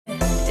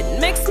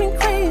makes me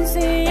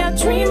crazy. I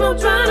dream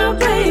about our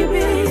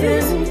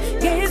babies.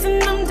 Gazing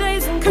them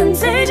days and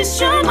contagious,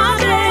 you're my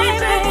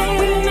baby.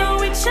 We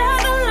know each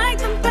other like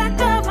the back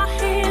of our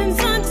hands.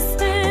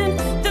 Understand,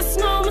 there's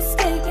no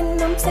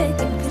mistaking, I'm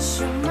taking, 'cause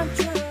you're my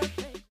drug.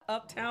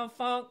 Uptown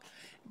Funk,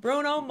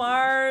 Bruno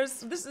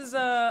Mars. This is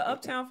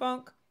Uptown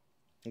Funk.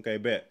 Okay,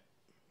 bet.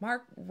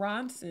 Mark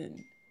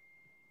Ronson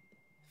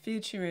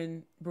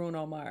featuring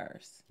Bruno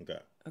Mars. Okay.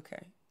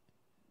 Okay.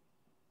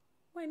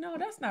 Wait, no,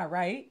 that's not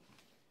right.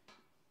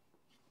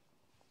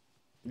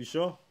 You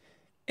sure?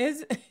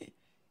 It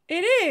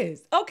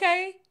is.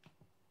 Okay.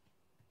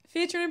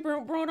 Featuring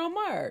Bruno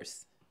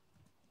Mars.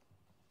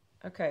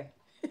 Okay.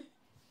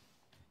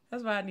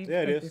 That's why I need to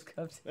put it this is.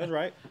 cup down. That's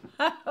right.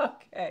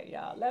 Okay,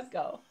 y'all. Let's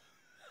go.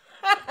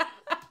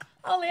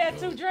 Only had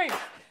 2 drinks.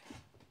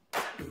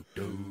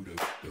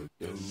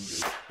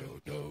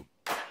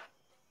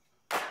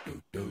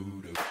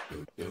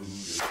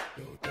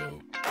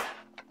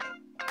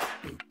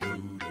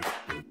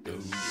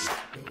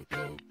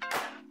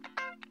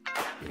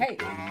 Hey,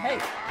 hey.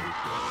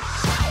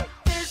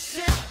 This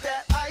is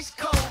that ice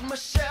cold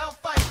Michelle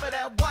fight for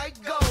that white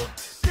gold.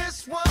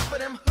 This one for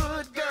them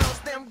hood girls,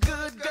 them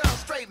good girls,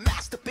 straight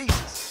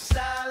masterpieces.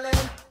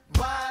 Styling,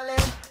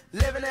 wildin',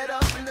 living it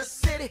up in the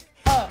city.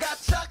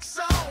 Got Chuck's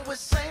on with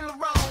Saint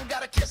Laurent.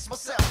 Gotta kiss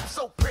myself, I'm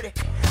so pretty.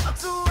 I'm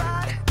too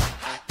hot.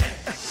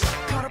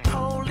 Call the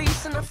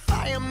police and the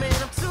fireman.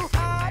 I'm too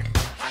hot.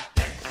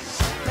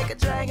 Make a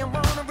dragon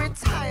wanna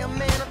retire,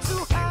 man. I'm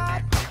too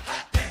hot.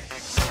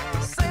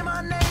 Say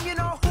my name, you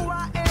know who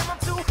I am. I'm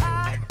too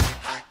hot.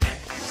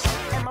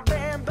 And my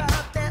band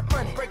bought that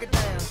money. Break it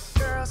down.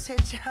 Girls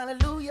hit you,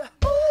 hallelujah.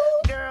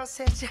 Girls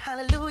hit you,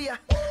 hallelujah.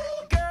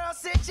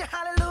 Girls hit you,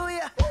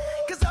 hallelujah.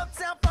 'Cause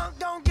Uptown Funk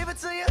don't give it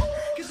to you.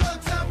 'Cause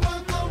Uptown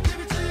Funk don't give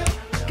it to you.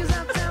 'Cause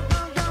Uptown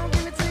Funk don't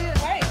give it to you.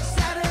 Hey.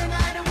 Saturday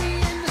night and we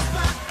in the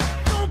spot.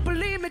 Don't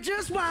believe me,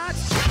 just watch.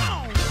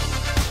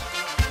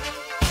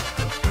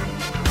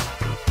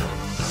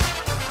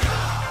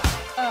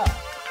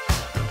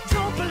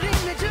 Don't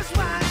believe me, just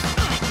watch.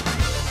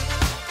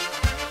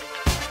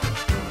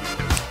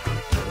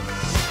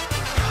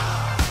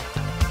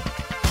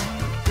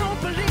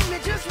 Don't believe me,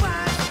 just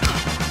watch.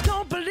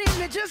 Don't believe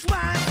me, just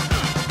watch.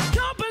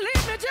 Don't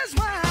believe me, just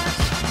watch.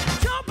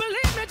 Don't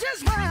believe me,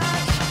 just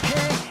watch.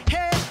 Hey,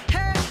 hey,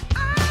 hey,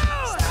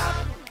 oh! Stop.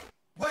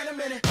 Wait a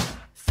minute.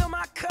 Fill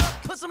my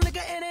cup, put some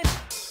nigga in it.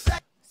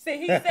 See,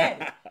 he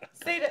said.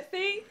 See that?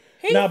 See?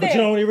 He No, said. but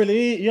you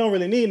don't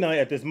really need none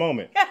at this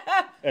moment.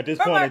 At this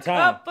point in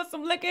time. Put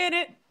some liquor in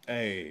it.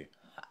 Hey,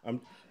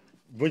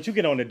 once you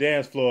get on the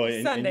dance floor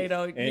and Sunday,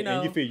 though, you know.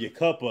 and you fill your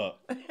cup up,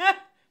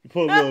 you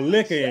put a little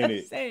liquor in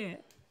it. Saying.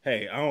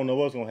 Hey, I don't know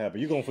what's gonna happen.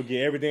 You're gonna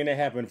forget everything that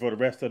happened for the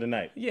rest of the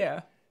night.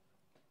 Yeah.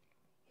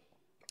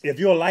 If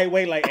you're a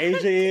lightweight like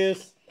Asia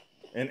is,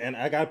 and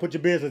I gotta put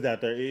your business out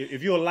there.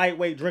 If you're a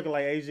lightweight drinker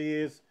like Asia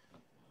is,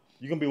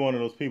 you're gonna be one of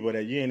those people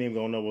that you ain't even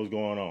gonna know what's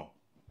going on.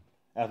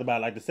 After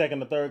about like the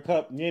second or third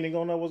cup, you ain't even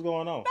gonna know what's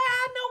going on.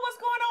 I know what's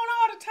going on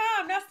all the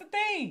time. That's the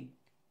thing.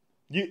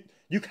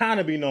 You kind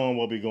of be knowing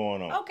what be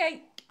going on.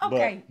 Okay.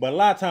 But a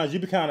lot of times you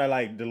be kind of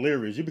like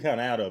delirious. You be kind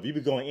of out of it. You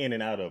be going in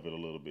and out of it a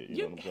little bit.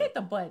 You know what I'm saying? Hit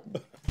the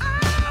button.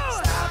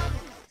 Oh! Stop.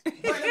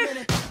 Wait a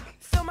minute.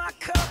 Fill my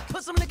cup,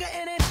 put some nigga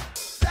in it.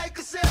 Take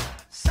a sip,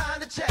 sign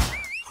the check.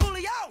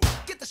 Julio,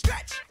 get the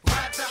stretch.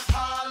 Right to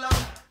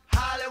Harlem,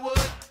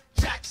 Hollywood,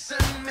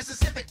 Jackson,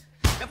 Mississippi.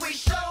 If we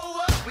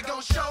show up, we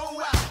gon'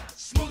 show out.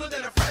 Smoother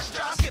than a fresh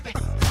drop. Skip it.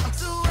 I'm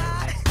too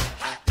hot.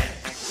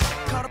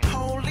 Call the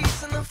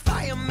police and the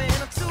fireman.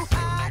 I'm too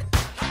hot.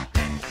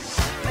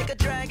 Make a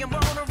dragon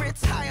wanna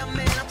retire,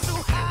 man. I'm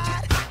too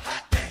hot.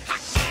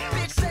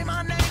 Bitch, say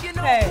my name, you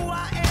know who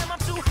I am. I'm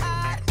too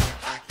hot.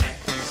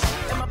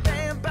 And my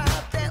band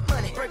bought that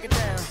money. Break it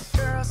down.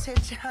 Girls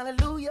hit you,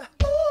 hallelujah.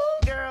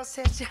 Girls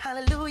hit you,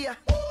 hallelujah.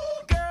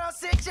 Girls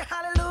hit you,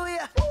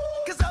 hallelujah.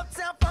 'Cause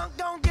Uptown Funk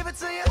don't give it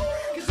to you.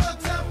 'Cause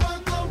Uptown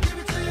Funk don't give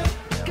it to you.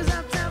 'Cause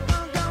Uptown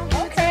Funk don't give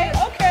it to you.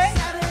 Okay.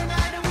 Saturday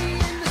night and we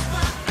in the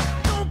spot.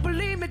 Don't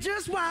believe me,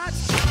 just watch.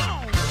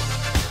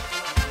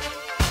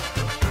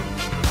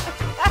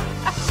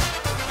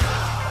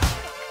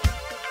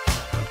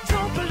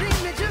 Don't believe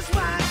me, just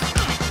watch.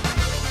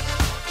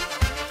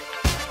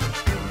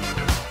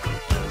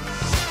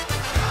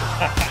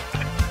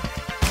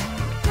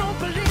 Don't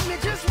believe me,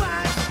 just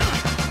watch.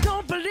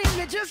 Don't believe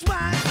me, just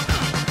watch.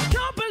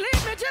 Don't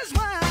believe me, just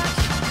watch.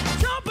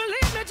 Don't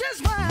believe me,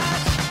 just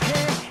watch.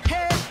 Hey,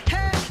 hey,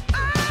 hey,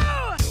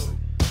 oh!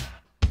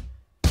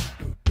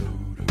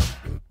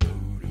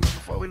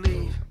 Before we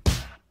leave,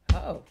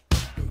 Oh.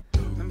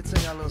 let me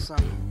tell y'all a little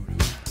something.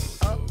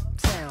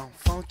 Uptown,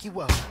 funk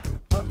you up.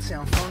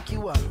 Uptown, funk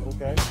you up.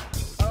 Okay.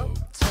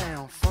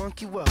 Uptown,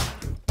 funk you up.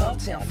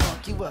 Uptown,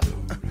 funk you up.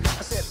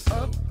 I said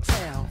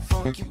uptown,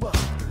 funk you up.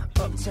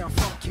 Uptown,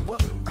 funk you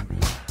up.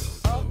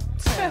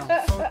 Uptown,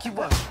 funk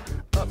you up.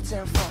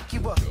 Uptown, funk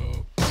you up.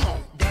 Come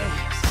on,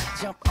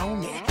 dance, jump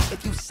on it.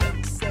 If you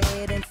sexed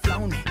and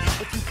flown it.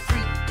 If you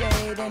freaked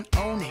dead and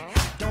own it.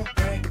 Don't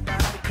brag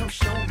about it, come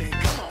show me.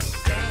 Come on,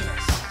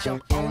 dance,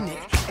 jump on it.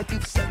 If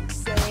you've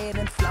sexed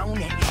and flown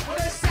it. Well,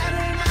 it's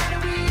Saturday night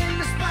and we in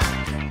the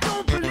spot.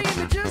 Don't believe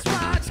it, just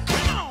watch.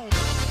 Come on.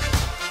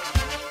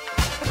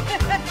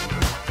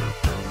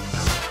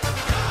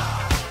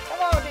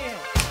 Come on then.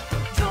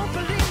 Don't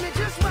believe me,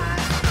 just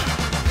watch.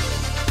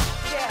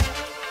 Yeah.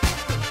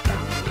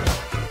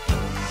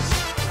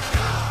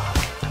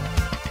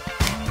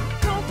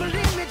 Don't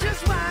believe me,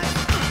 just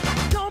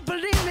watch. Don't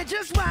believe me,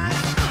 just watch.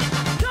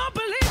 Don't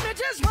believe me,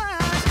 just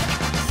watch.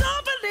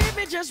 Don't believe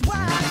me, just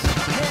watch.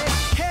 Hey,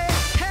 hey,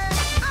 hey,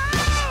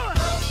 oh!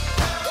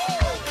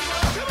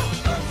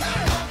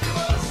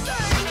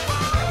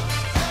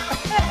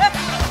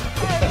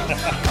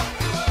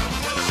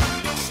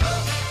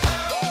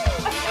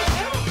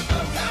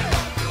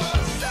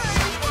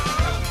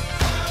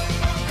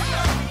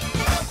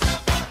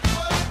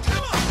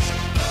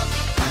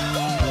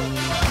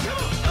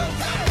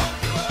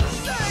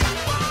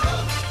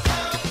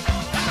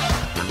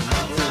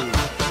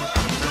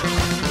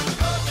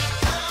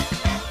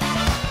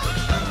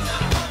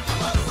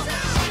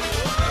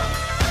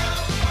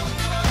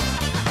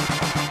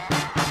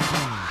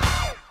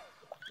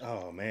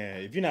 Oh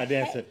man, if you're not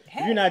dancing,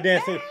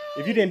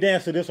 if you didn't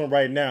dance to this one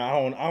right now,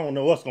 I don't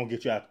know what's gonna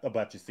get you out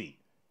about your seat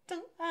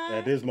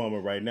at this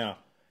moment right now.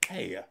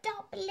 Hey,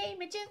 Don't believe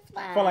me, just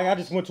I felt like I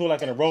just went to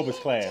like an aerobics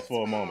class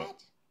for a moment.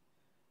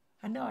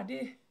 I know I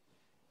did.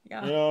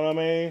 Yeah. You know what I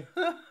mean?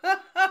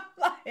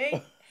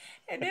 Like,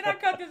 and then I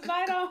cut this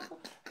light off.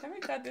 Let me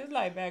cut this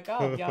light back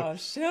off, y'all.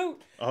 Shoot.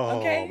 Oh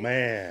Okay.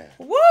 man,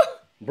 Woo!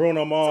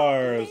 Bruno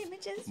Mars, believe me,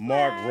 just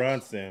Mark watch.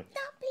 Ronson.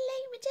 Don't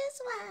believe me,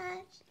 just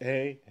watch.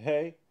 Hey,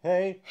 hey,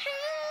 hey.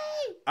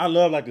 Hey! I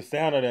love like the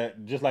sound of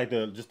that,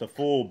 just the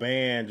full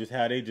band, just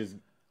how they just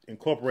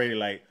incorporated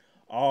like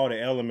all the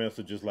elements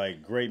of just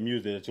like great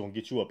music that's gonna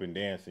get you up and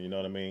dancing. You know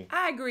what I mean?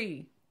 I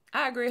agree.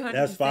 100%.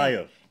 That's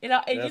fire. You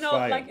know, and That's you know,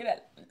 fire.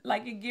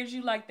 like it gives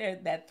you like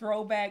that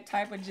throwback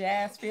type of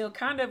jazz feel.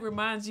 Kind of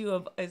reminds you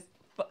of,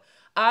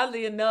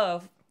 oddly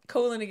enough,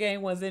 Kool and the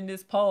Gang was in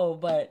this poll,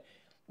 but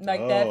like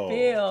that Oh.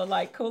 feel,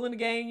 like Kool and the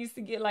Gang used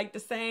to get like the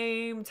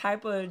same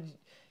type of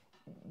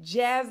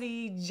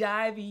jazzy,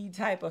 jivey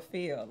type of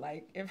feel.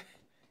 Like if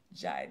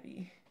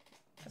jivey,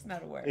 that's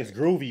not a word. It's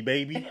groovy,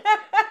 baby.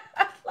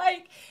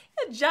 Like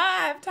a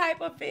jive type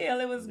of feel.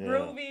 It was Yeah.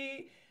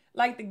 groovy.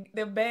 Like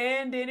the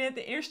band in it,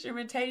 the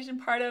instrumentation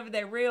part of it,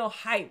 that real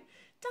hype.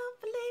 Don't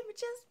believe it,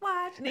 just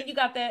watch. And then you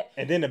got that.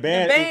 And then the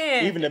band,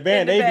 even the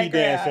band, in the they be background.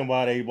 dancing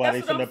while they That's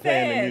sitting what there I'm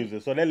playing the saying.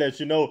 music. So they let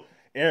you know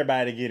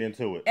everybody get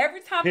into it.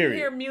 Every time Period. you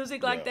hear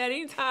music like Yeah. that,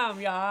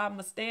 anytime, y'all,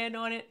 I'ma stand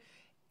on it.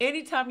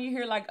 Anytime you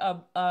hear like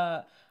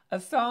a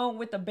song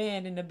with a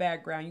band in the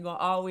background, you're gonna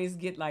always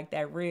get like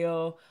that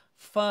real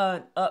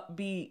fun,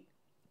 upbeat.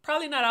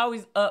 Probably not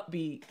always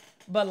upbeat,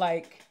 but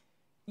like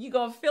you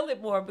gonna feel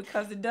it more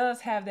because it does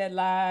have that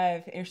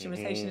live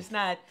instrumentation. It's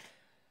not,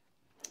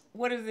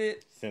 what is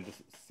it?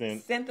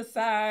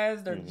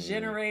 Synthesized or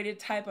generated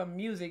type of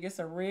music. It's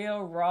a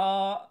real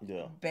raw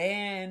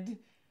band.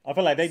 I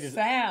feel like they just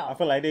sound. I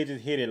feel like they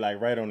just hit it like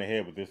right on the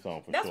head with this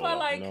song for That's sure. why,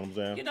 like, you know what I'm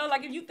saying? you know,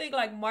 like if you think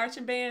like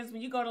marching bands,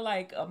 when you go to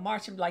like a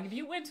marching, like if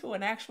you went to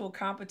an actual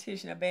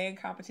competition, a band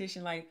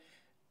competition, like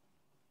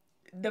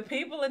the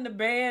people in the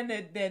band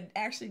that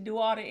actually do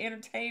all the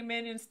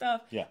entertainment and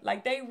stuff, Yeah.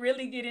 like they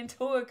really get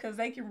into it because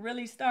they can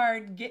really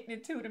start getting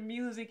into the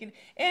music and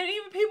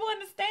even people in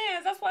the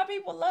stands. That's why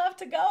people love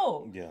to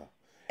go. Yeah.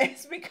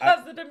 It's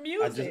because of the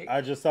music. I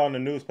just saw in the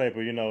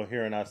newspaper, you know,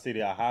 here in our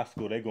city, our high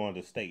school, they going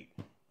to state,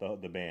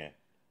 the band.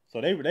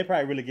 So they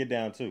probably really get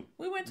down too.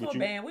 We went to With a you-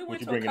 band. We with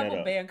went you to a bringing that couple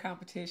up. band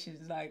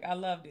competitions. Like I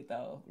loved it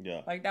though.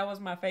 Yeah. Like that was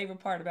my favorite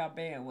part about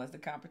band was the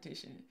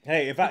competition.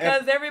 Hey,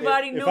 Because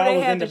everybody if knew I they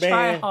was had in to the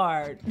try band-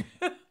 hard.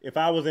 If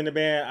I was in the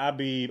band,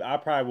 I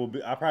probably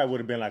would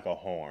have been like a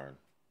horn.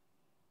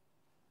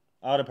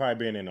 I would have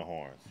probably been in the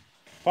horns.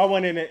 If I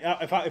wasn't in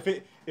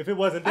it, if it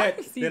wasn't I that,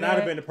 can see then I'd that.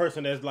 have been the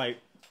person that's like,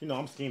 you know,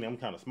 I'm skinny, I'm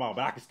kind of small,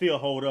 but I can still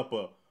hold up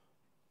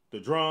the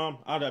drum.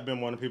 I'd have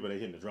been one of the people that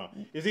hitting the drum.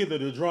 It's either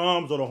the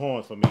drums or the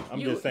horns for me. I'm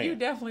just saying. You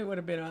definitely would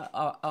have been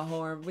a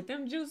horn with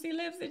them juicy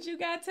lips that you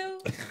got too.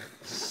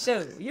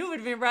 Shoot, you would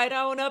have been right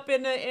on up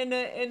in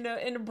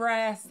the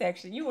brass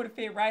section. You would have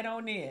fit right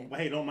on in. Well,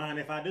 hey, don't mind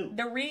if I do.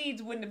 The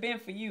reeds wouldn't have been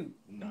for you.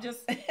 No.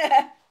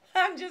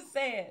 I'm just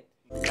saying.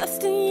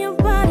 Lust in your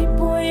body